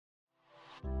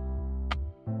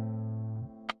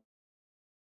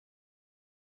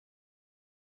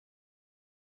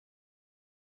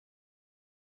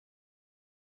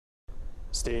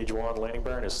Stage 1 landing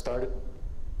burn has started.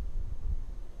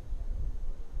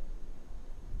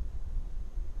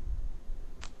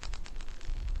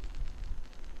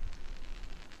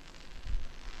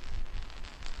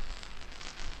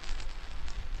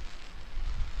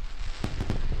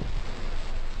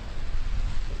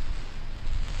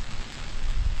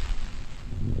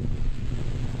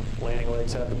 Landing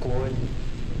legs have deployed.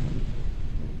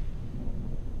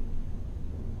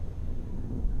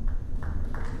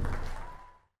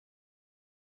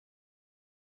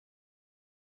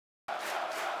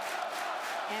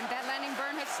 And that landing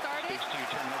burn has started.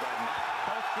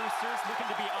 Both boosters looking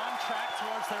to be on track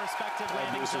towards their respective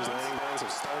landing zones. Landing burns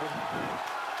have started.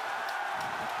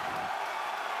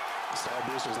 Side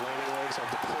boosters landing legs have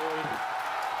deployed.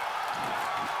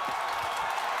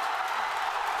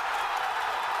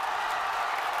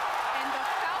 And the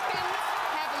Falcons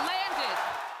have landed.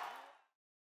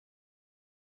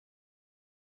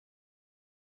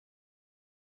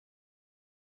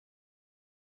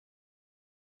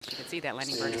 You can see that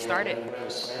landing burn has started.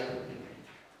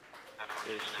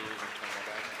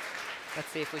 Let's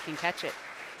see if we can catch it.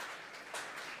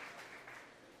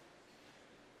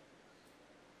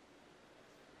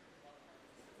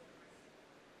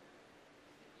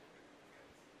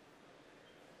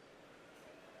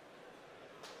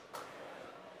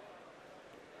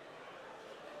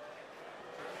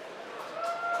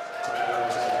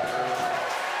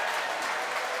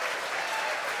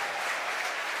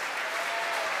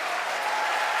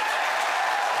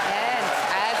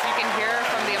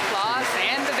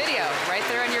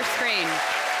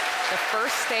 The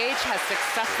first stage has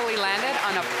successfully landed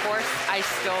on Of Course I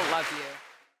Still Love You.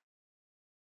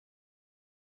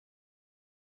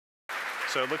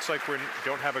 So it looks like we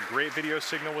don't have a great video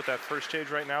signal with that first stage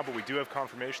right now, but we do have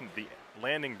confirmation that the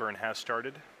landing burn has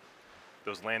started.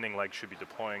 Those landing legs should be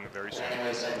deploying very soon.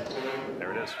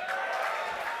 There it is.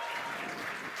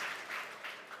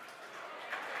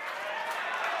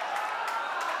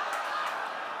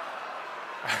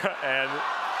 And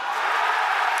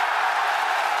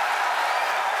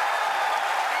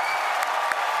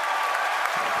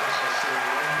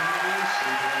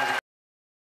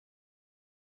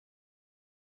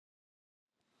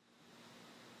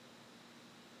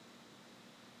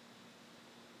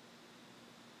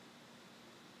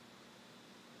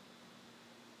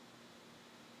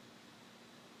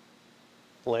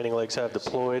landing legs have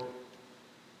deployed.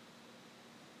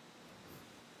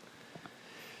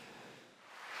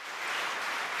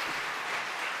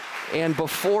 And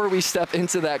before we step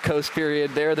into that coast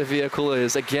period, there the vehicle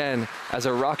is. Again, as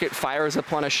a rocket fires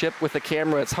upon a ship with a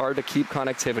camera, it's hard to keep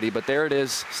connectivity. But there it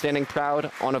is, standing proud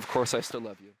on Of Course I Still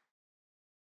Love You.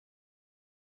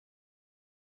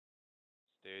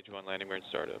 Stage 1 landing burn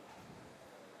startup.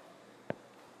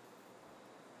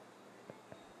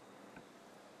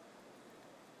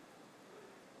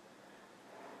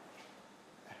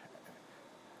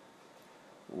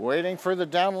 Waiting for the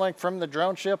downlink from the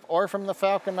drone ship or from the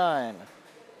Falcon 9.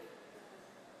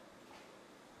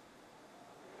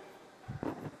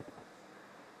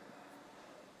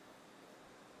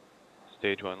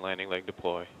 Stage 1 landing leg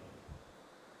deploy.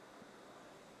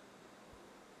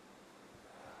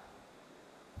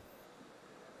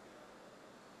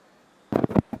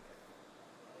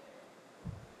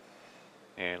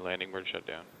 And landing burn shut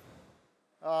down.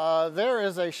 There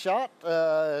is a shot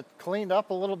cleaned up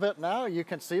a little bit now. You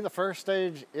can see the first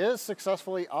stage is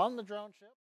successfully on the drone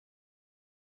ship.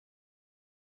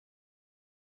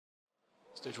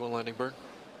 Stage 1 landing burn.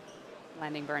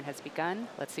 Landing burn has begun.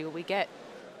 Let's see what we get.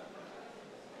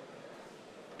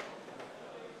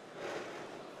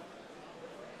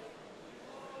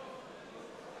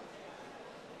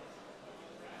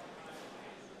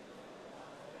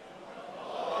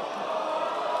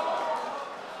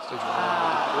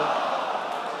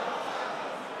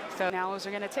 So now we're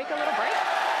going to take a little break.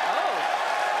 Oh,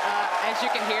 as you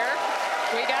can hear,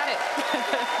 we got it.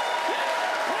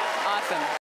 Awesome.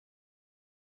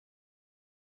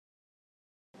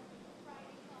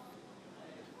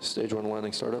 Stage 1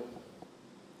 landing startup.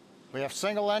 We have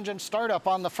single engine startup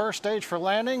on the first stage for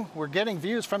landing. We're getting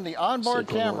views from the onboard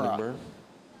camera.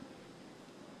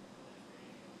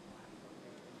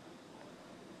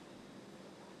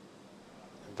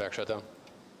 Vac shutdown.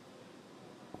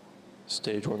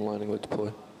 Stage 1 landing leg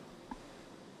deploy.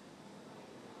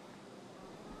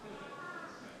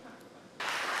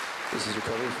 This is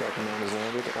recovery. Falcon 9 has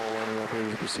landed. All landing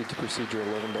operators proceed to procedure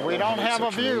 11. We don't have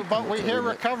a view, but we hear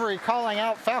recovery calling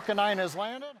out Falcon 9 has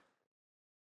landed.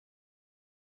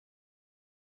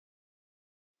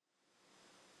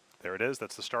 there it is.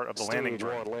 That's the start of the landing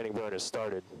burn. Stage 1 landing burn has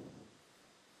started.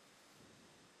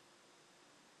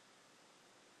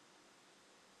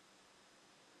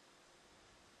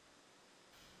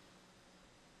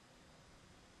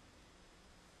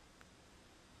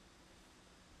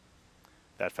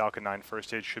 That Falcon 9 first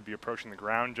stage should be approaching the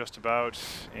ground just about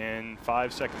in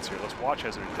 5 seconds here. Let's watch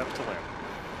as it attempts to land.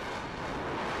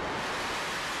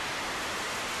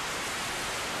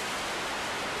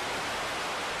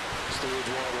 Stage 1,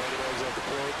 landing legs at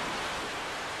deployed.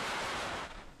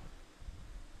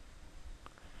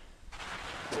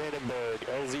 Vandenburg,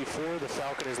 LZ4, the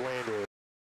Falcon is landed.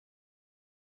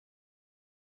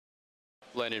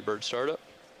 Landing bird startup.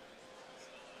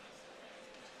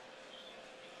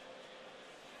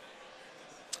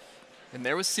 And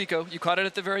there was SAOCOM. You caught it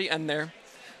at the very end there.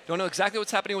 Don't know exactly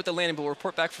what's happening with the landing, but we'll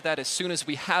report back for that as soon as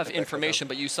we have information.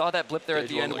 But you saw that blip there at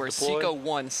the end where SAOCOM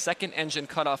 1, second engine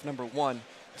cutoff number 1,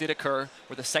 did occur,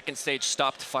 where the second stage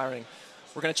stopped firing.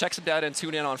 We're going to check some data and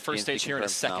tune in on first stage here in a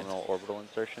second. Nominal orbital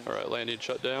insertion. All right, landing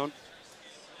shut down.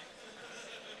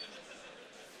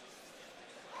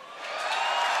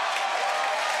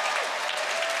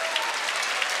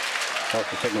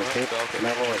 Falcon signal Cape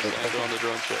Canaveral on the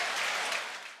drone ship.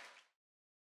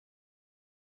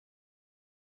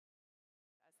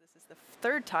 This is the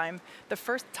third time, the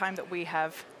first time that we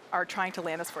are trying to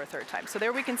land this for a third time. So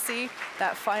there we can see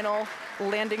that final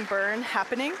landing burn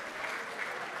happening.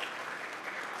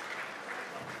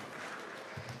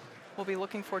 We'll be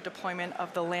looking for deployment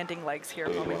of the landing legs here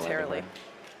momentarily.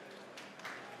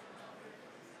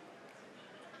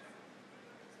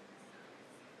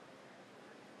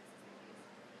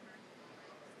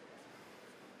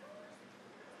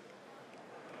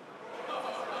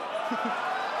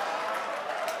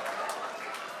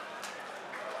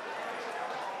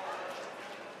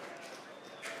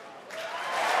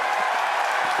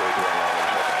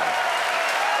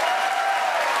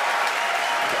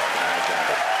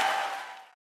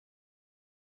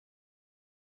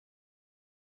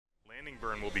 Landing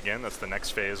burn will begin. That's the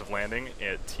next phase of landing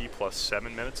at T plus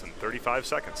 7 minutes and 35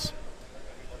 seconds.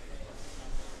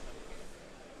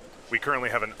 We currently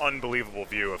have an unbelievable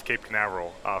view of Cape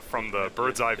Canaveral from the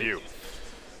bird's eye view.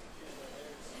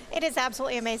 It is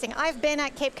absolutely amazing. I've been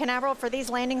at Cape Canaveral for these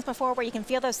landings before where you can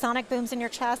feel those sonic booms in your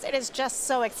chest. It is just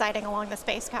so exciting along the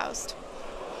Space Coast.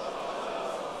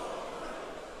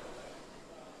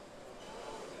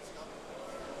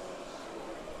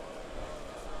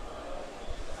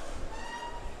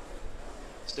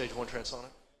 Stage 1 transonic.